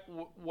what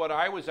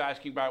I was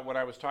asking about when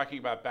I was talking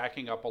about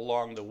backing up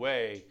along the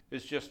way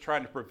is just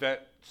trying to prevent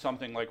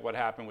something like what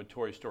happened with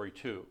Toy Story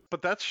 2.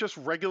 But that's just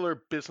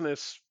regular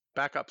business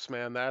backups,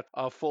 man. That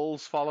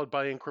fulls followed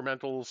by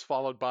incrementals,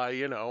 followed by,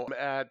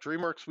 at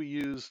DreamWorks we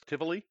used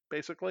Tivoli,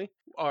 basically,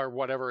 or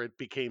whatever it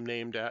became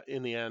named at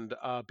in the end,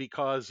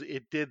 because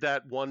it did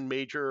that one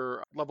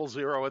major level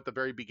 0 at the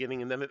very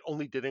beginning, and then it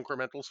only did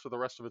incrementals for the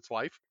rest of its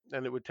life,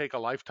 and it would take a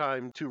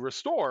lifetime to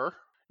restore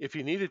if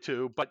you needed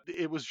to, but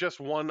it was just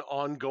one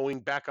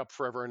ongoing backup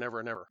forever and ever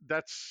and ever.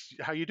 That's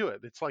how you do it.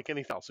 It's like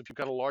anything else. If you've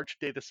got a large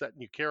data set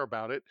and you care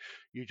about it,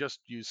 you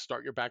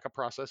start your backup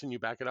process and you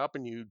back it up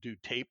and you do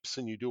tapes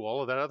and you do all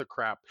of that other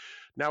crap.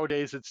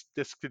 Nowadays, it's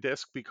disk to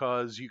disk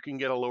because you can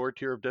get a lower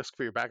tier of disk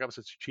for your backups.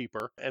 It's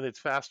cheaper and it's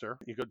faster.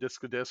 You go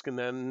disk to disk and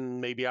then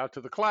maybe out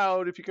to the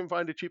cloud if you can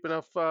find a cheap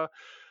enough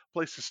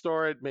place to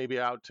store it, maybe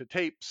out to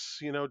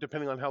tapes,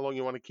 depending on how long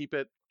you want to keep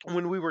it.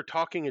 When we were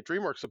talking at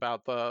DreamWorks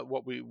about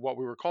what we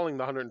were calling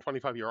the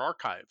 125-year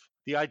archive,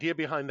 the idea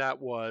behind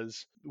that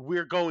was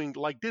we're going,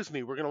 like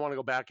Disney, we're going to want to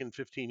go back in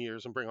 15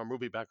 years and bring our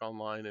movie back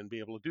online and be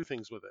able to do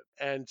things with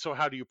it. And so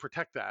how do you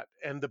protect that?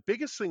 And the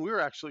biggest thing we were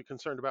actually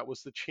concerned about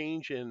was the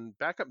change in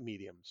backup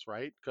mediums,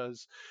 right?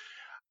 Because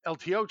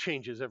LTO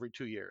changes every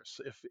 2 years,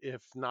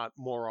 if not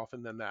more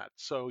often than that.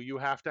 So you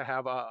have to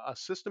have a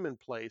system in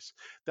place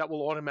that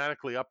will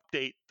automatically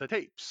update the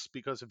tapes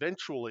because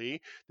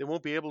eventually they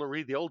won't be able to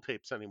read the old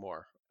tapes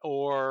anymore.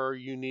 Or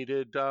you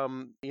needed,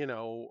 some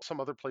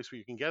other place where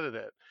you can get it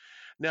at.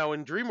 Now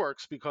in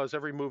DreamWorks, because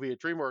every movie at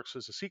DreamWorks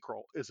is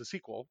a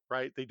sequel,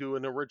 right? They do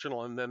an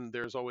original and then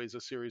there's always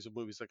a series of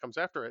movies that comes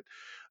after it.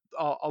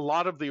 A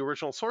lot of the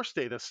original source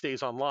data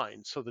stays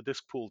online. So the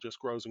disk pool just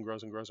grows and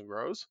grows and grows and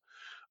grows.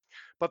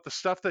 But the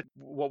stuff that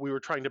what we were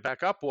trying to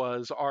back up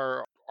was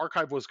our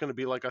archive was going to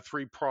be like a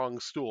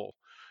three-pronged stool.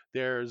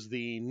 There's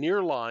the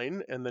near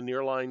line, and the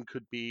near line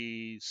could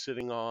be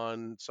sitting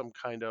on some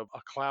kind of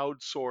a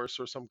cloud source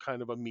or some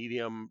kind of a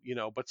medium,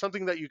 but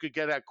something that you could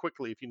get at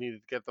quickly if you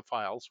needed to get the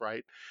files,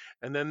 right?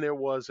 And then there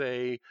was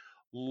a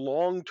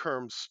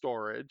long-term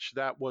storage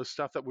that was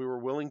stuff that we were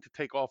willing to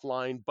take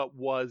offline but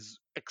was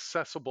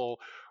accessible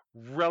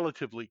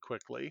relatively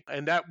quickly,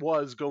 and that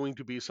was going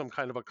to be some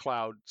kind of a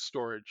cloud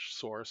storage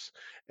source.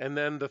 And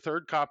then the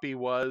third copy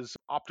was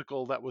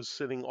optical that was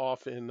sitting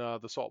off in the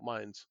salt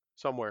mines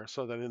somewhere,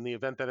 so that in the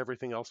event that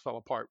everything else fell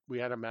apart, we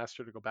had a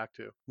master to go back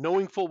to,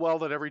 knowing full well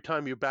that every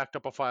time you backed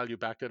up a file, you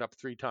backed it up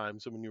 3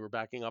 times, and when you were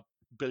backing up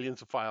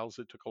billions of files,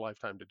 it took a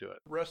lifetime to do it.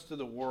 The rest of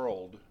the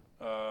world,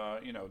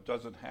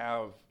 doesn't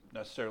have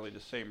necessarily the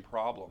same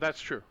problem.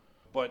 That's true.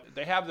 But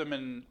they have them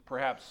in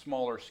perhaps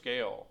smaller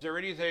scale. Is there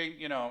anything,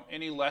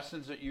 any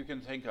lessons that you can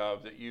think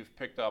of that you've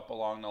picked up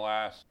along the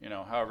last,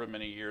 however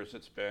many years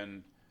it's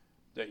been,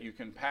 that you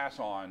can pass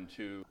on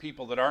to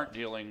people that aren't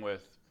dealing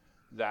with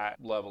that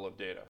level of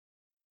data?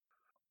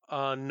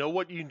 Know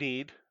what you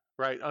need,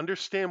 right?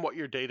 Understand what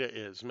your data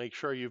is. Make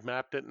sure you've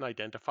mapped it and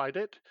identified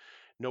it.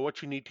 Know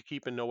what you need to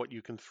keep and know what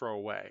you can throw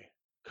away.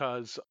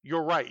 Because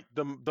you're right,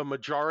 the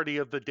majority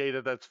of the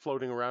data that's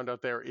floating around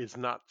out there is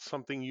not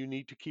something you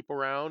need to keep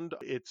around.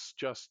 It's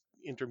just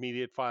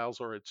intermediate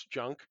files or it's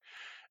junk.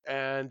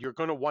 And you're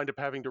going to wind up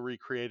having to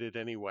recreate it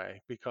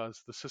anyway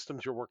because the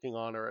systems you're working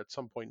on are at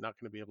some point not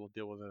going to be able to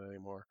deal with it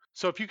anymore.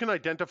 So if you can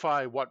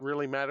identify what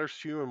really matters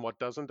to you and what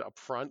doesn't up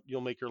front,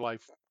 you'll make your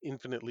life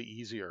infinitely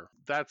easier.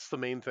 That's the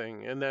main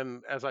thing. And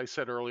then, as I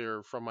said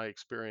earlier from my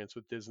experience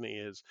with Disney,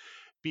 is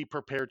be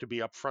prepared to be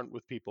upfront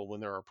with people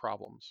when there are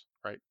problems,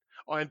 right?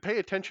 Oh, and pay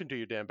attention to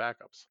your damn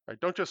backups, right?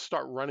 Don't just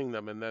start running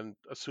them and then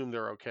assume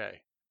they're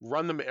okay.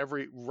 Run them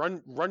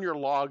run your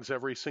logs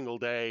every single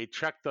day,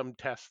 check them,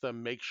 test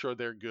them, make sure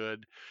they're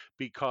good,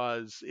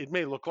 because it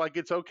may look like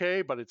it's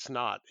okay, but it's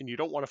not. And you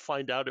don't want to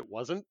find out it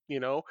wasn't,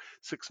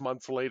 6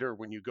 months later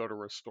when you go to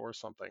restore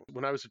something.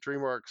 When I was at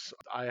DreamWorks,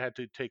 I had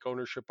to take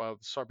ownership of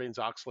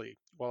Sarbanes-Oxley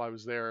while I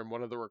was there. And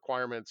one of the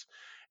requirements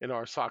in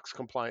our SOX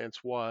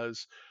compliance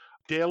was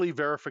daily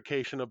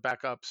verification of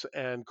backups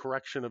and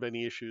correction of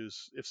any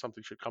issues if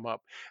something should come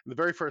up. And the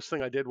very first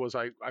thing I did was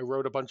I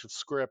wrote a bunch of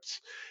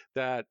scripts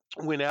that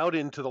went out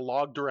into the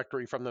log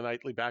directory from the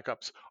nightly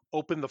backups,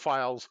 opened the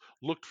files,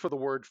 looked for the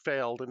word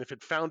failed, and if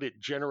it found it,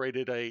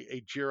 generated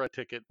a JIRA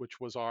ticket, which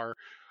was our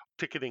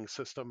ticketing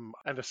system,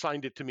 and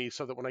assigned it to me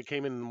so that when I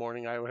came in the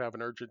morning, I would have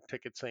an urgent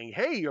ticket saying,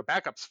 hey, your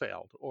backups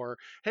failed, or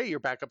hey, your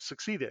backup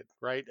succeeded,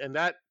 right? And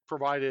that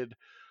provided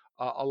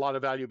a lot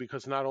of value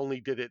because not only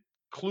did it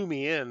clue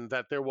me in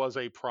that there was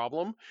a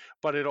problem,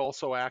 but it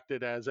also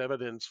acted as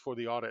evidence for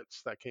the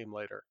audits that came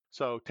later.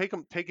 So take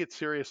it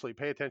seriously,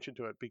 pay attention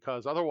to it,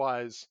 because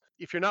otherwise,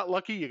 if you're not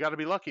lucky, you got to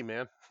be lucky,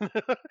 man.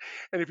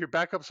 And if your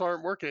backups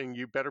aren't working,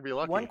 you better be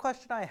lucky. One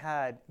question I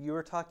had, you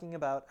were talking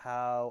about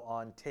how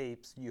on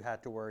tapes you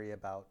had to worry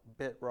about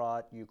bit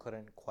rot, you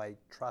couldn't quite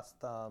trust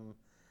them.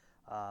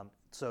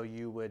 So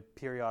you would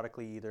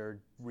periodically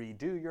either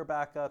redo your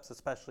backups,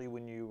 especially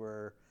when you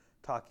were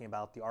talking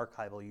about the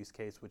archival use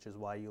case, which is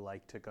why you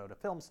like to go to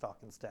film stock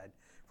instead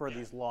for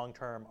these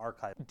long-term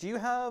archives. Do you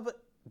have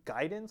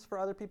guidance for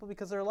other people?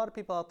 Because there are a lot of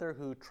people out there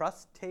who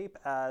trust tape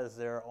as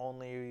their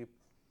only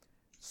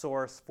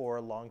source for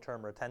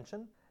long-term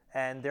retention,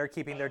 and they're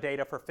keeping their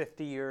data for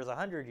 50 years,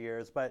 100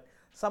 years, but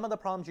some of the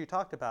problems you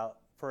talked about,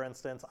 for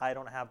instance, I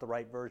don't have the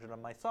right version of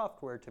my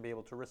software to be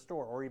able to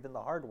restore, or even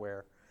the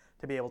hardware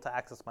to be able to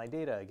access my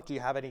data. Do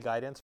you have any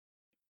guidance?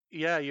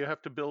 Yeah, you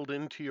have to build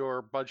into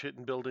your budget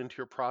and build into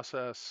your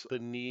process the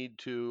need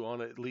to, on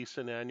at least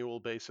an annual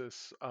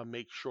basis,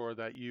 make sure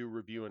that you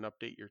review and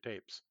update your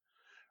tapes,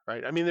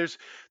 right? I mean,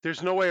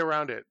 there's no way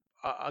around it.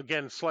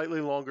 Again,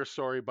 slightly longer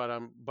story, but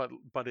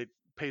it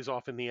pays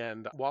off in the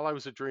end. While I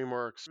was at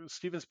DreamWorks,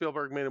 Steven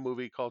Spielberg made a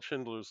movie called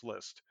Schindler's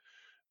List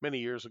many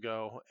years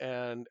ago,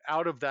 and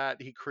out of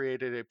that, he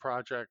created a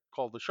project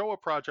called the Shoah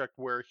Project,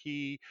 where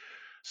he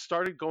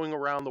started going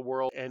around the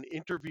world and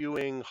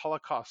interviewing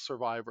Holocaust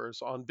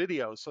survivors on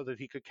video so that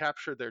he could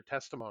capture their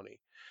testimony.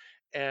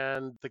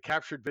 And the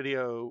captured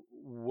video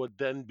would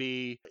then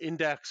be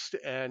indexed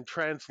and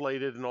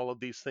translated and all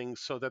of these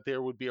things so that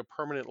there would be a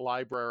permanent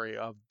library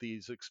of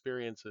these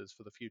experiences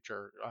for the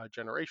future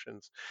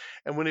generations.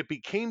 And when it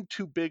became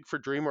too big for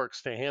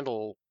DreamWorks to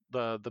handle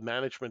the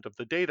management of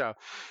the data,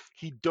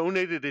 he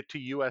donated it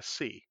to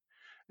USC.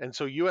 And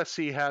so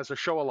USC has a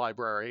Shoah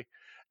library,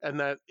 and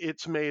that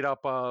it's made up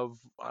of,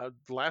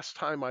 last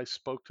time I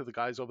spoke to the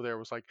guys over there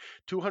was like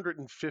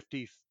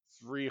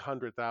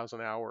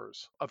 300,000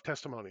 hours of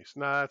testimonies.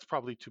 Nah, that's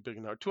probably too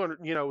big now.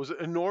 200, it was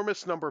an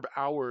enormous number of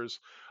hours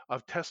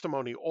of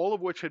testimony, all of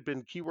which had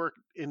been keyword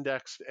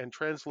indexed and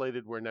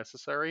translated where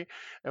necessary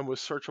and was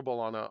searchable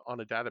on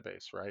a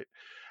database, right?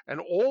 And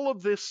all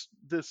of this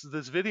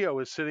video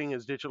is sitting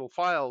as digital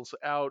files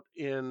out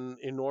in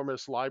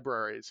enormous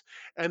libraries.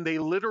 And they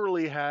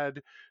literally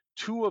had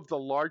two of the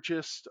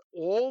largest,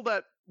 all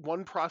that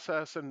one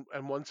process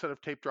and one set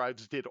of tape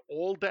drives did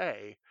all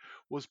day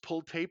was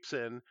pull tapes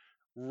in,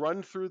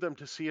 run through them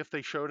to see if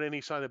they showed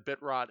any sign of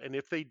bit rot, and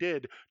if they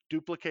did,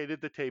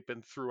 duplicated the tape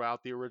and threw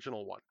out the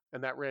original one.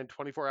 And that ran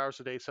 24 hours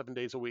a day, 7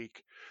 days a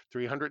week,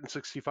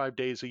 365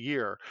 days a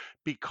year,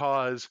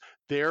 because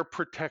they're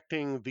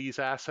protecting these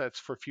assets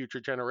for future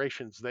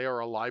generations. They are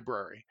a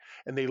library.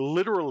 And they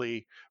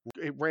literally,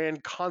 it ran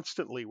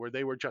constantly where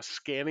they were just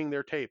scanning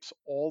their tapes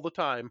all the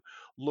time,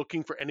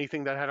 looking for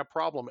anything that had a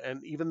problem.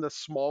 And even the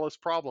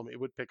smallest problem, it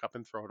would pick up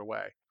and throw it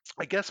away.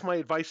 I guess my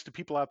advice to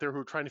people out there who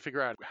are trying to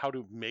figure out how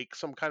to make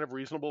some kind of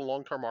reasonable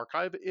long-term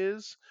archive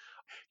is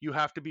you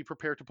have to be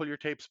prepared to pull your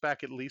tapes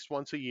back at least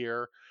once a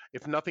year.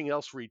 If nothing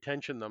else,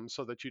 retention them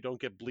so that you don't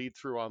get bleed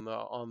through on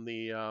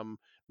the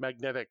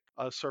magnetic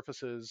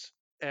surfaces,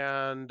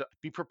 and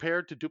be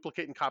prepared to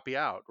duplicate and copy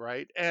out,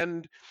 right?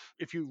 And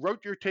if you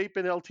wrote your tape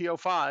in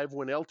LTO5,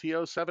 when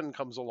LTO7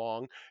 comes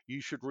along,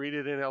 you should read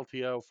it in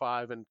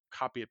LTO5 and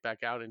copy it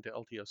back out into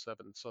LTO7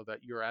 so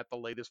that you're at the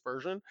latest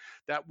version.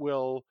 That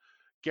will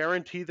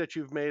guarantee that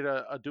you've made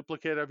a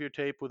duplicate of your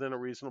tape within a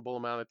reasonable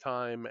amount of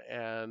time,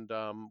 and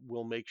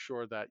we'll make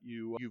sure that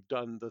you've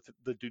done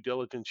the due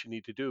diligence you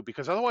need to do,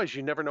 because otherwise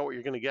you never know what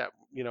you're going to get.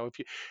 You know,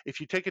 if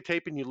you take a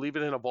tape and you leave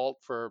it in a vault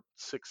for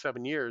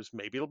 6-7 years,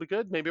 maybe it'll be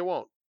good, maybe it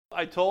won't.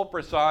 I told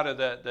Prasanna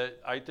that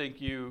I think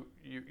you're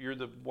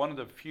one of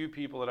the few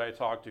people that I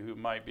talk to who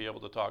might be able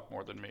to talk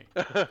more than me,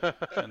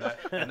 and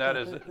that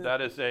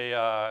is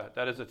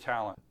a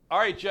talent. All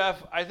right,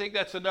 Jeff, I think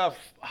that's enough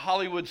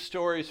Hollywood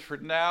stories for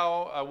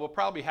now. We'll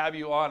probably have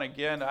you on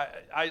again.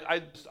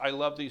 I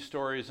love these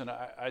stories, and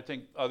I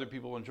think other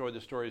people enjoy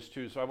the stories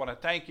too. So I want to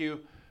thank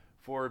you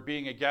for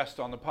being a guest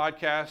on the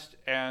podcast,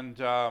 and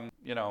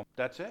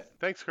that's it.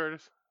 Thanks,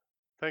 Curtis.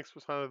 Thanks,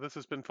 Prasanna. This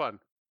has been fun.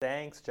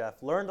 Thanks,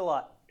 Jeff. Learned a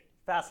lot.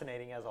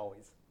 Fascinating as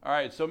always. All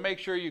right, so make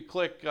sure you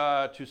click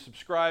to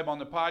subscribe on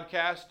the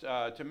podcast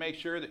to make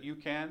sure that you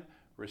can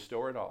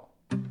restore it all.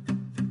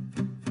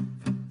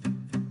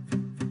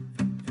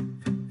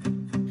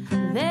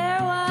 There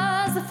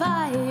was a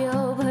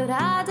file, but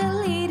I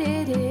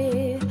deleted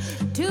it.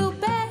 Too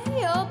bad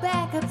your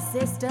backup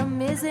system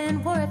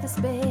isn't worth a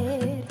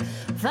spit.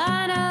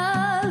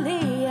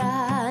 Finally,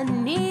 I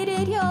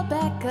needed your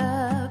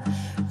backup.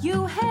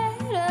 You had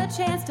a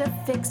chance to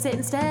fix it,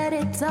 instead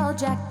it's all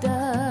jacked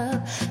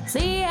up.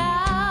 See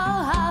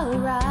how I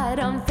write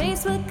on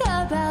Facebook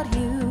about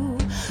you.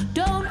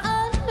 Don't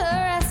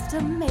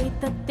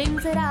underestimate the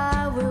things that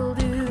I will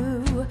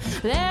do.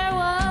 There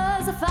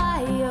was a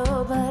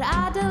file, but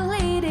I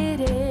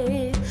deleted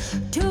it.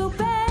 Too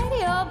bad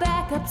your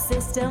backup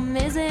system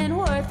isn't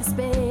worth the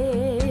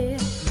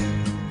spit.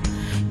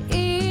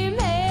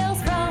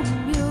 Emails from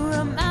you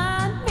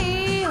remind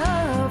me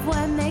of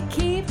when they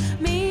keep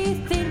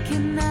me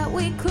thinking that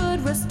we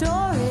could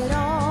restore it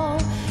all.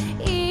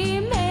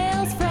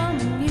 Emails from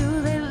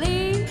you, they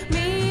leave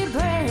me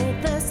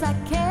breathless. I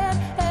can't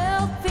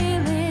help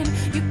feeling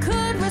you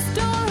could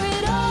restore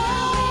it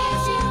all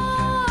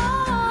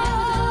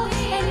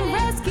and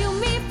rescue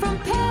me from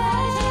pain.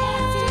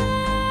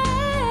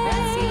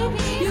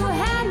 You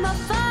had my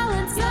file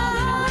inside.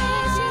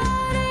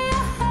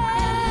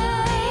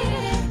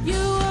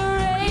 You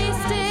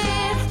erased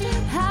it.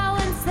 How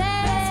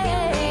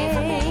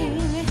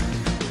insane.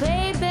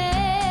 Baby, I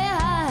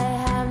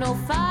have no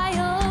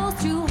files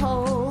to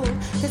hold,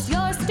 'cause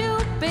your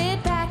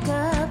stupid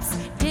backups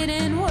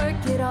didn't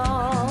work at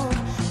all.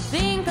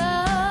 Think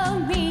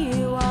of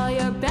me while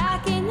you're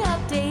backing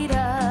up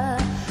data.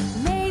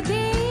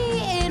 Maybe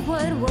it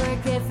would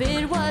work if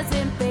it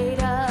wasn't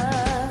beta.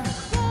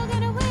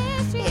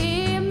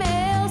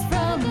 Emails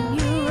from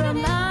you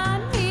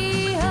remind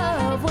me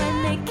of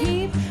when they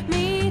keep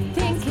me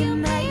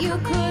thinking that you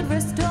could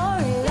restore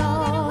it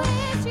all.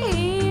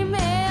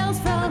 Emails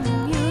from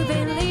you,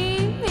 they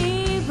leave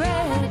me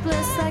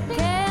breathless. I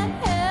can't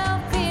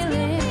help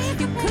feeling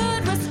you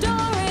could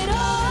restore it all.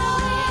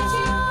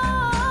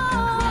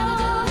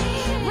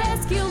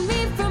 Rescue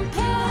me from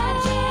pain.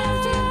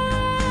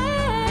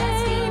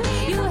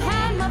 You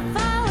had my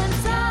file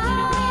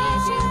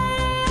inside.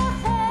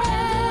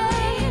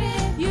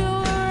 You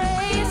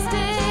erased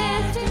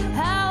it.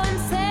 How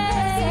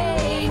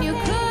insane. You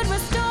could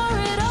restore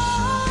it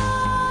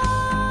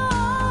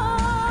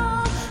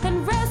all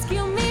and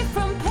rescue me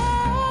from pain.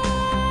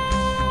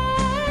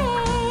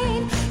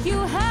 You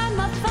had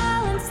my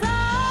file inside.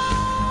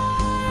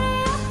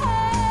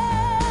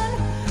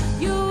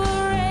 You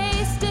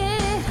erased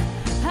it.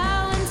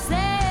 How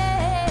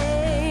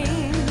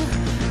insane.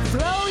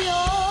 Throw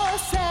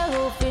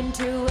yourself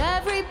into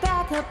every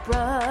backup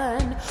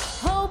run,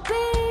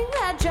 hoping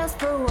that just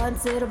for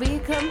once it'll be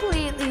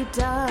completely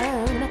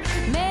done.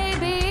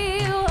 Maybe